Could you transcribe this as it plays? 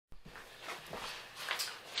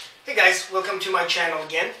Hey guys, welcome to my channel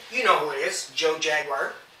again. You know who it is, Joe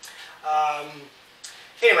Jaguar.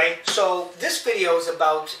 Anyway, so this video is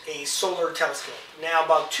about a solar telescope. Now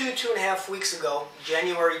about two and a half weeks ago,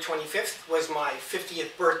 January 25th was my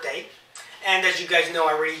 50th birthday. And as you guys know,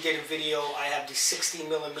 I already did a video. I have the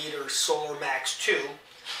 60mm Solarmax 2.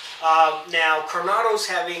 Now Coronado's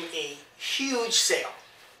having a huge sale.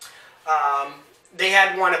 They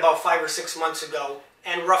had one about 5 or 6 months ago,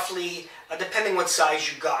 and roughly, depending what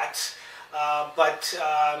size you got, like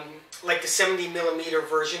the 70mm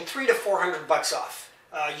version, $300 to $400 off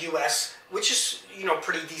US, which is, you know,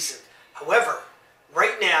 pretty decent. However,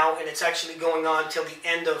 right now, and it's actually going on till the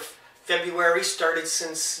end of February, started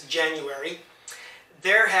since January,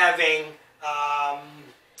 they're having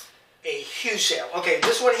a huge sale. Okay,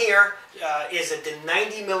 this one here is the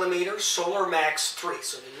 90mm Solarmax 3,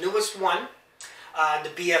 so the newest one, the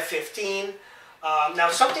BF15. Now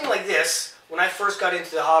something like this, when I first got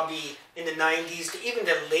into the hobby in the 90s, to even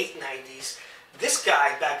the late 90s, this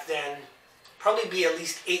guy back then probably be at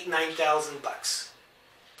least $8,000–9,000.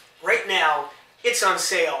 Right now, it's on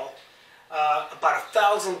sale about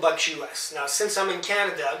 $1,000 US. Now since I'm in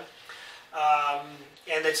Canada,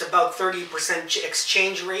 and it's about 30%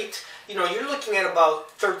 exchange rate, you know, you're looking at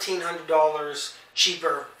about $1,300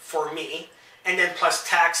 cheaper for me. And then plus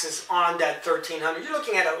taxes on that $1,300, you're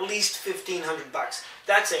looking at least $1,500.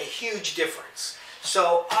 That's a huge difference.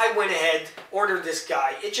 So I went ahead, ordered this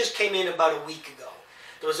guy. It just came in about a week ago.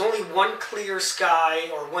 There was only one clear sky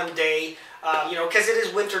or one day, you know, because it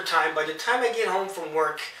is winter time. By the time I get home from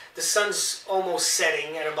work, the sun's almost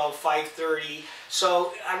setting at about 5:30.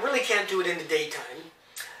 So I really can't do it in the daytime.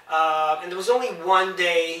 And there was only one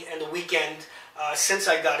day and the weekend since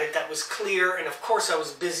I got it that was clear, and of course I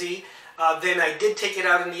was busy. Then I did take it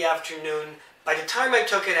out in the afternoon. By the time I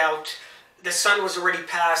took it out, the sun was already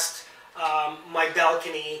past my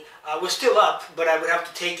balcony. Was still up, but I would have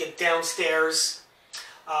to take it downstairs,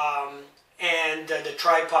 and the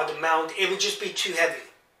tripod to mount. It would just be too heavy.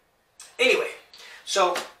 Anyway,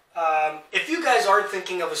 so if you guys are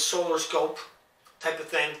thinking of a solar scope type of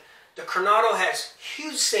thing, the Coronado has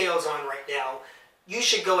huge sales on right now. You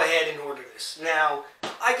should go ahead and order this. Now,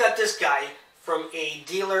 I got this guy from a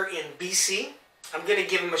dealer in BC. I'm going to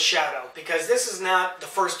give him a shout out because this is not the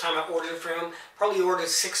first time I ordered from him. Probably ordered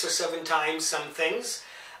 6 or 7 times some things.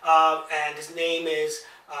 And his name is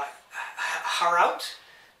Alot.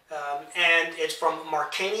 And it's from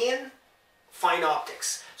Marcanian Fine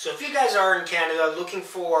Optics. So if you guys are in Canada looking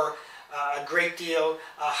for a great deal,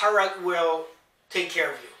 Alot will take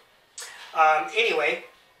care of you. Anyway,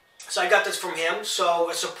 so I got this from him, so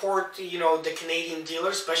I support, you know, the Canadian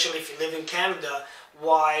dealers, especially if you live in Canada.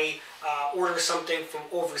 Why order something from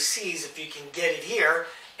overseas if you can get it here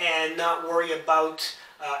and not worry about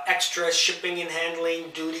extra shipping and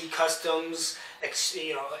handling, duty, customs,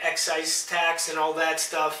 you know, excise tax and all that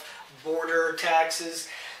stuff, border taxes.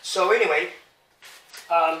 So anyway,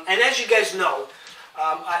 and as you guys know,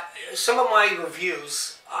 some of my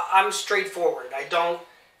reviews, I'm straightforward. I don't,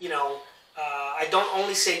 you know, I don't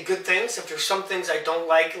only say good things. If there's some things I don't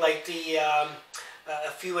like the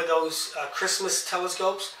a few of those Christmas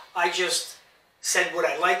telescopes, I just said what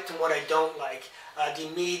I liked and what I don't like. The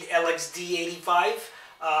Meade LXD85,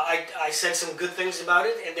 I said some good things about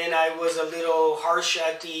it, and then I was a little harsh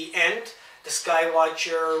at the end. The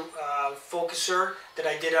Skywatcher focuser that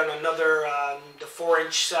I did on another, the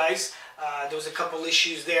 4-inch size, there was a couple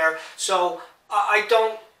issues there. So I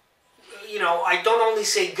don't, you know, I don't only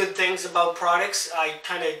say good things about products. I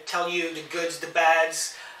kind of tell you the goods, the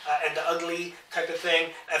bads, and the ugly type of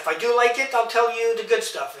thing. If I do like it, I'll tell you the good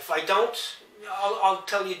stuff. If I don't, I'll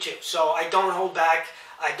tell you too. So I don't hold back.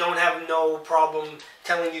 I don't have no problem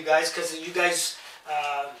telling you guys, because you guys,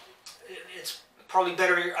 it's probably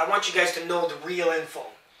better. I want you guys to know the real info.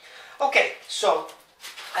 Okay, so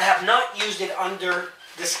I have not used it under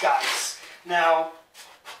disguise. Now,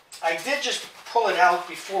 I did just pull it out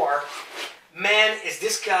before. Man, is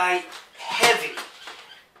this guy heavy.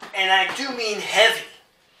 And I do mean heavy.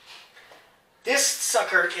 This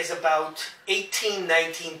sucker is about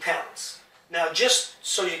 18–19 pounds. Now, just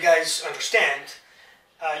so you guys understand,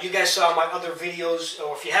 you guys saw my other videos,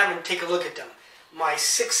 or if you haven't, take a look at them. My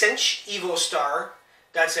 6-inch Evo Star,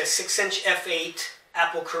 that's a 6-inch f8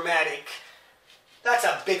 Apple Chromatic. That's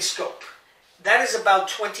a big scope. That is about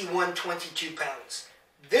 21–22 pounds.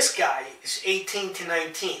 This guy is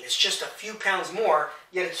 18–19. It's just a few pounds more,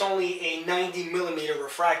 yet it's only a 90mm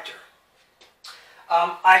refractor.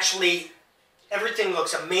 Actually, everything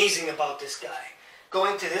looks amazing about this guy.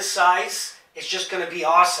 Going to this size, it's just going to be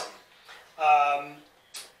awesome.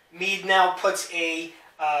 Meade now puts a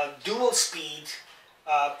dual speed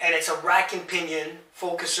and it's a rack and pinion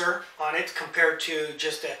focuser on it compared to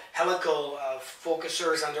just the helical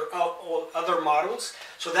focusers under other models.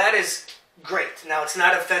 So that is great. Now it's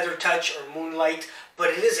not a feather touch or moonlight, but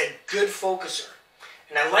it is a good focuser.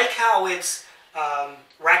 And I like how it's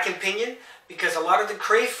rack and pinion, because a lot of the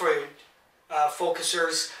Crayford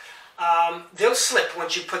focusers, they'll slip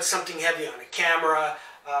once you put something heavy on a camera,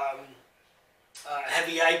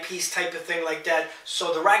 heavy eyepiece type of thing like that.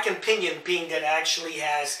 So the rack and pinion, being that it actually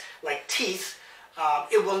has like teeth,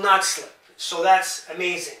 it will not slip. So that's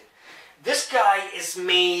amazing. This guy is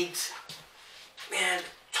made, man,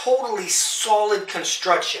 totally solid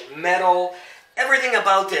construction, metal, everything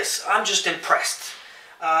about this. I'm just impressed.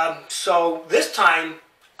 So this time,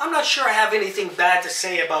 I'm not sure I have anything bad to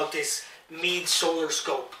say about this Meade solar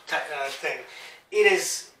scope thing. It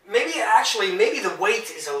is, maybe the weight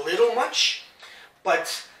is a little much,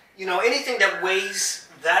 but you know, anything that weighs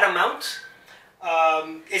that amount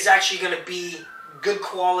is actually going to be good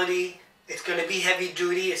quality. It's going to be heavy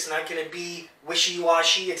duty. It's not going to be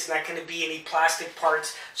wishy-washy. It's not going to be any plastic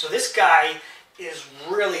parts. So this guy is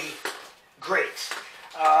really great.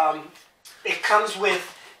 It comes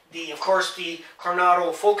with of course, the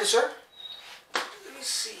Coronado focuser. Let me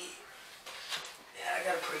see. Yeah, I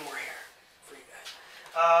gotta put more here for you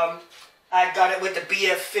guys. I got it with the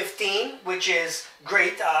BF15, which is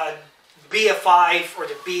great. BF5 or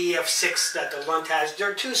the BF6 that the Lunt has,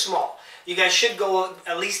 they're too small. You guys should go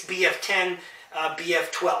at least BF10,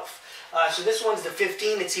 BF12. So this one's the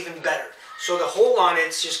 15, it's even better. So the hole on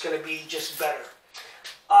it's just going to be just better.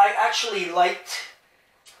 I actually liked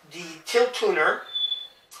the tilt tuner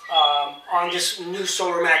on this new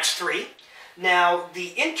Solarmax 3. Now,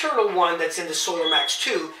 the internal one that's in the Solarmax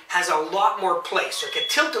 2 has a lot more play, so it can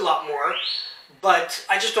tilt a lot more, but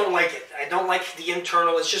I just don't like it. I don't like the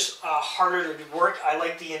internal. It's just harder to work. I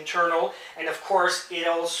like the internal, and of course, it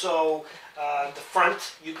also, the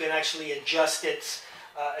front, you can actually adjust it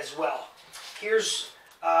as well. Here's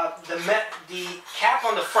the cap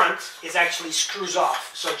on the front is actually screws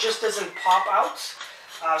off, so it just doesn't pop out,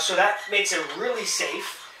 so that makes it really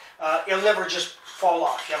safe. It'll never just fall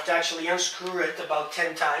off. You have to actually unscrew it about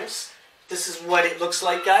 10 times. This is what it looks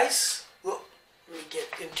like, guys. Whoa, let me get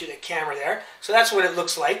into the camera there. So that's what it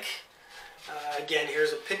looks like. Again,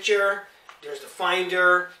 here's a picture. There's the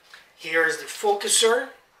finder. Here's the focuser.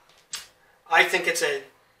 I think it's a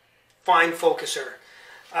fine focuser.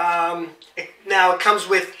 Now it comes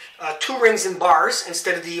with 2 rings and bars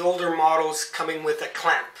instead of the older models coming with a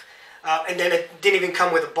clamp. And then it didn't even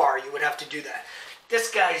come with a bar. You would have to do that.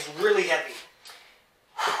 This guy's really heavy.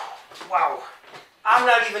 Wow. I'm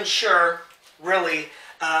not even sure, really,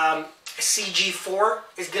 CG4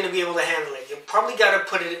 is going to be able to handle it. You probably got to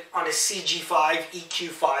put it on a CG5,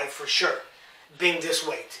 EQ5 for sure, being this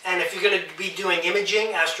weight. And if you're going to be doing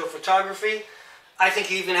imaging, astrophotography, I think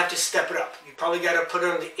you even have to step it up. You probably got to put it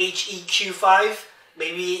on the HEQ5,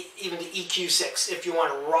 maybe even the EQ6 if you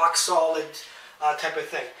want a rock solid type of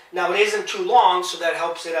thing. Now it isn't too long, so that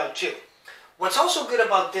helps it out too. What's also good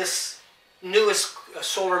about this newest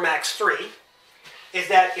Solarmax 3 is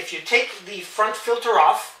that if you take the front filter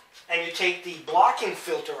off and you take the blocking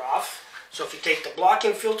filter off, so if you take the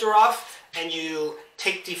blocking filter off and you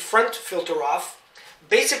take the front filter off,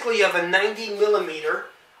 basically you have a 90 millimeter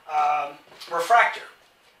refractor.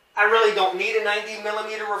 I really don't need a 90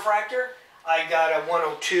 millimeter refractor. I got a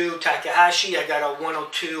 102 Takahashi, I got a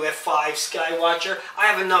 102 F5 Skywatcher. I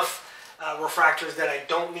have enough refractors that I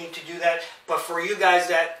don't need to do that. But for you guys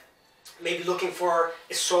that may be looking for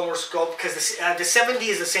a solar scope, because the 70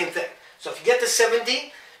 is the same thing. So if you get the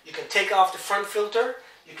 70, you can take off the front filter,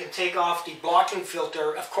 you can take off the blocking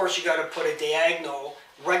filter. Of course, you got to put a diagonal,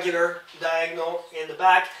 regular diagonal in the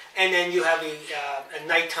back, and then you have a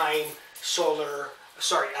nighttime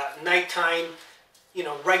nighttime,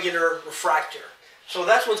 regular refractor. So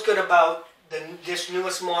that's what's good about this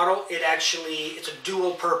newest model. It's a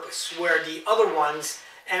dual purpose, where the other ones,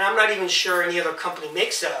 and I'm not even sure any other company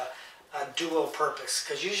makes a dual purpose,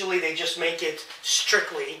 because usually they just make it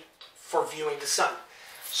strictly for viewing the sun.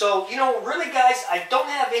 So, really guys, I don't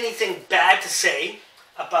have anything bad to say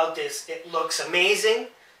about this. It looks amazing,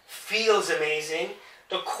 feels amazing,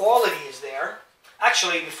 the quality is there.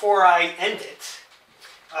 Actually, before I end it,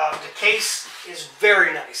 the case is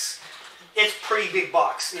very nice. It's a pretty big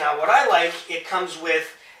box. Now, what I like, it comes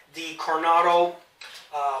with the Coronado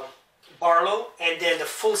Barlow, and then the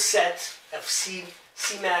full set of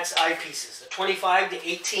C-Max eyepieces, the 25, the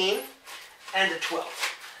 18, and the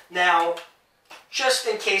 12. Now, just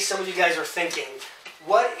in case some of you guys are thinking,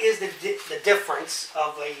 what is the difference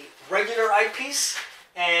of a regular eyepiece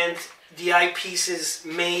and the eyepieces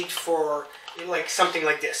made for, like something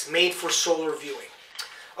like this, made for solar viewing.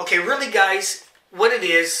 Okay, really guys, what it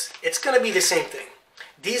is, it's going to be the same thing.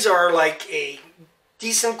 These are like a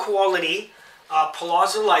decent quality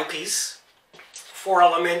palazzo eyepiece,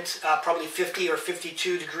 4-element, probably 50 or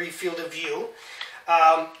 52 degree field of view.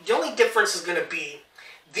 The only difference is going to be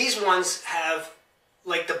these ones have,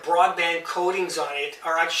 like, the broadband coatings on it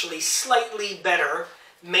are actually slightly better,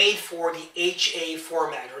 made for the HA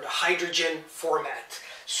format, or the hydrogen format.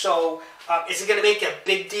 So is it going to make a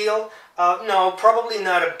big deal? No, probably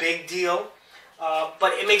not a big deal,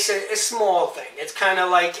 but it makes a small thing. It's kind of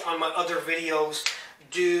like on my other videos,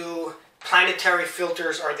 do planetary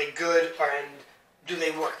filters, are they good, and do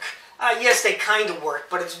they work? Yes, they kind of work,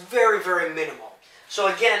 but it's very, very minimal. So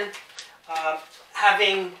again,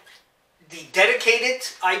 having the dedicated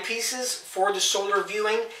eyepieces for the solar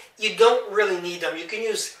viewing, you don't really need them. You can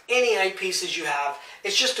use any eyepieces you have.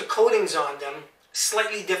 It's just the coatings on them,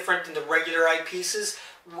 slightly different than the regular eyepieces,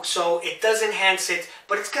 so it does enhance it,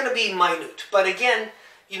 but it's going to be minute. But again,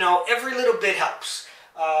 you know, every little bit helps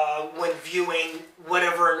when viewing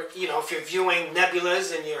whatever, you know, if you're viewing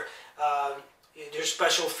nebulas and there's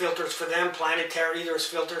special filters for them. Planetary, there's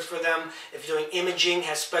filters for them. If you're doing imaging,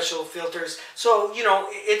 has special filters. So, you know,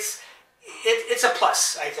 it's a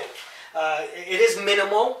plus, I think. It is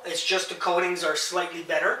minimal. It's just the coatings are slightly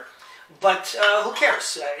better. But who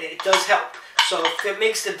cares? It does help. So if it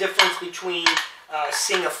makes the difference between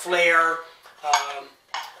seeing a flare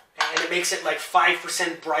and it makes it like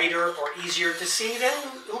 5% brighter or easier to see, then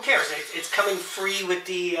who cares? It's coming free with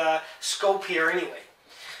the scope here anyway.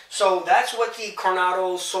 So that's what the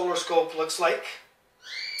Coronado solar scope looks like.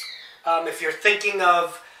 If you're thinking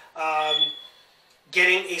of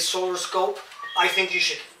getting a solar scope, I think you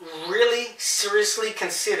should really seriously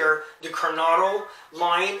consider the Coronado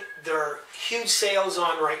line. There are huge sales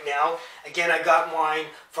on right now. Again, I got mine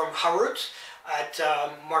from Harut at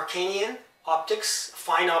Marcanian Optics,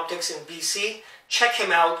 Fine Optics in BC. Check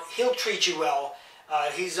him out. He'll treat you well.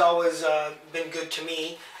 He's always been good to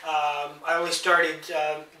me. I only started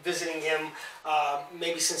visiting him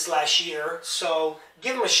maybe since last year. So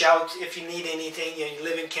give him a shout if you need anything. You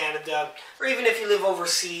live in Canada, or even if you live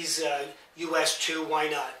overseas, US too, why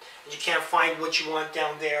not? And you can't find what you want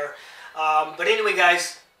down there. But anyway,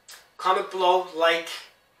 guys, comment below, like.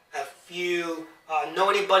 If you know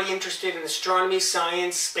anybody interested in astronomy,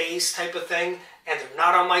 science, space type of thing, and they're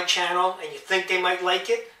not on my channel, and you think they might like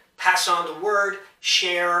it, pass on the word,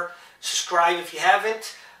 share, subscribe if you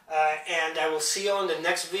haven't, and I will see you on the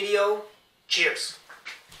next video. Cheers.